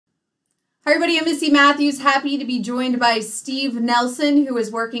Hi, everybody. I'm Missi Matthews. Happy to be joined by Steve Nelson, who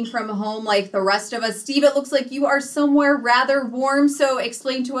is working from home like the rest of us. Steve, it looks like you are somewhere rather warm, so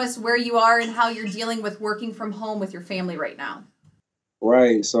explain to us where you are and how you're dealing with working from home with your family right now.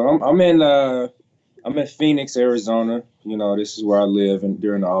 Right. So I'm in Phoenix, Arizona. This is where I live and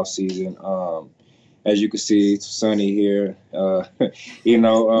during the off season. As you can see, it's sunny here. But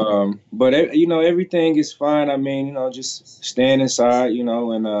everything is fine. I mean, just staying inside,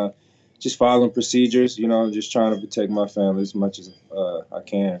 and just following procedures. Just trying to protect my family as much as I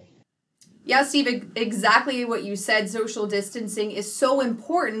can. Yeah, Steve, exactly what you said. Social distancing is so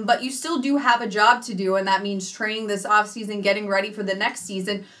important, but you still do have a job to do, and that means training this off season, getting ready for the next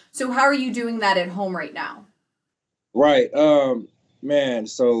season. So, how are you doing that at home right now? Right. Man.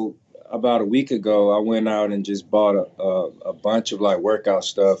 So about a week ago, I went out and just bought a bunch of like workout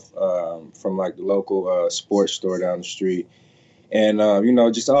stuff from like the local sports store down the street, and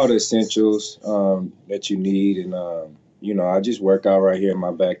just all the essentials that you need, and I just work out right here in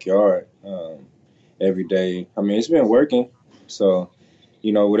my backyard every day. I mean, it's been working, so.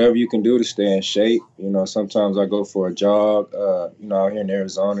 Whatever you can do to stay in shape. Sometimes I go for a jog. Out here in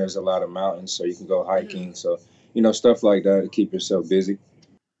Arizona, there's a lot of mountains, so you can go hiking. So, stuff like that to keep yourself busy.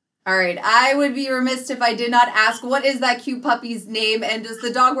 All right, I would be remiss if I did not ask what is that cute puppy's name and does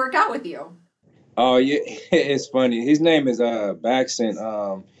the dog work out with you? Oh yeah, it's funny. His name is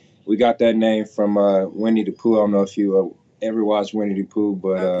Baxton. We got that name from Winnie the Pooh. I don't know if you ever watched Winnie the Pooh,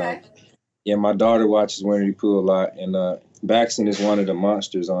 but Okay. yeah, my daughter watches Winnie the Pooh a lot, and Baxton is one of the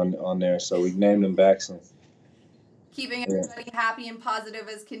monsters on there, so we named him Baxton. Keeping Yeah. everybody happy and positive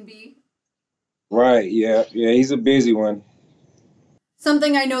as can be. Right. Yeah. Yeah. He's a busy one.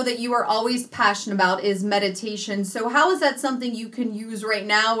 Something I know that you are always passionate about is meditation. So, how is that something you can use right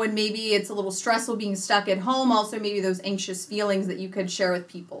now when maybe it's a little stressful being stuck at home? Also, maybe those anxious feelings that you could share with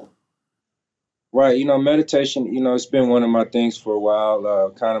people. Right. Meditation, it's been one of my things for a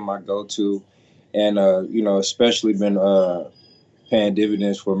while, kind of my go-to. And, especially been paying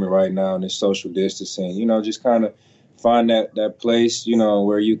dividends for me right now in this social distancing. Just kind of find that place,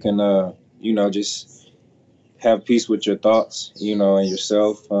 where you can, just have peace with your thoughts, and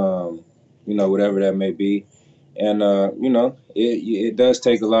yourself, whatever that may be. And, it does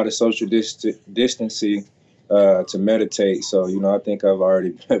take a lot of social distancing to meditate. So, I think I've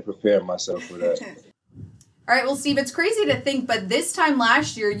already prepared myself for that. All right, well, Steve, it's crazy to think, but this time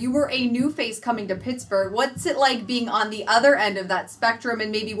last year, you were a new face coming to Pittsburgh. What's it like being on the other end of that spectrum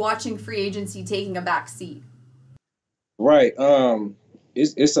and maybe watching free agency taking a back seat? Right.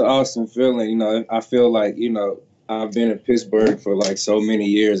 It's an awesome feeling. I feel like I've been in Pittsburgh for like so many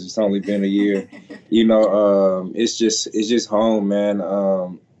years. It's only been a year. It's just home, man.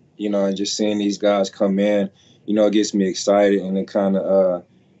 And just seeing these guys come in, it gets me excited, and it kind of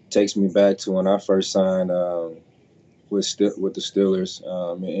takes me back to when I first signed with the Steelers.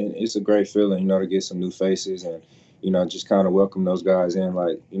 And it's a great feeling, to get some new faces and just kind of welcome those guys in,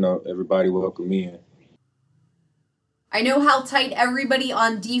 like everybody welcome me in. I know how tight everybody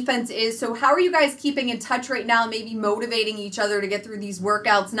on defense is. So, how are you guys keeping in touch right now, maybe motivating each other to get through these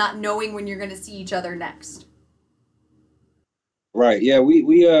workouts, not knowing when you're going to see each other next? Right. Yeah.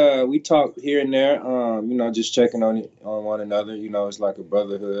 We talk here and there. Just checking on one another. It's like a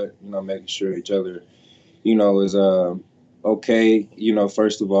brotherhood. Making sure each other, is okay.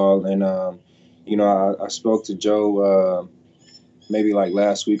 First of all, and I spoke to Joe maybe like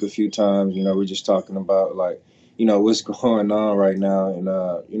last week a few times. We're just talking about like what's going on right now,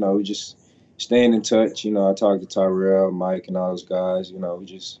 and we just staying in touch. I talked to Tyrell, Mike, and all those guys. We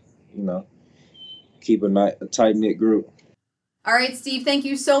just you know keep a tight knit group. All right, Steve, thank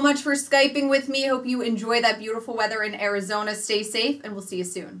you so much for Skyping with me. Hope you enjoy that beautiful weather in Arizona. Stay safe, and we'll see you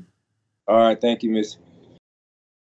soon. All right. Thank you, Miss.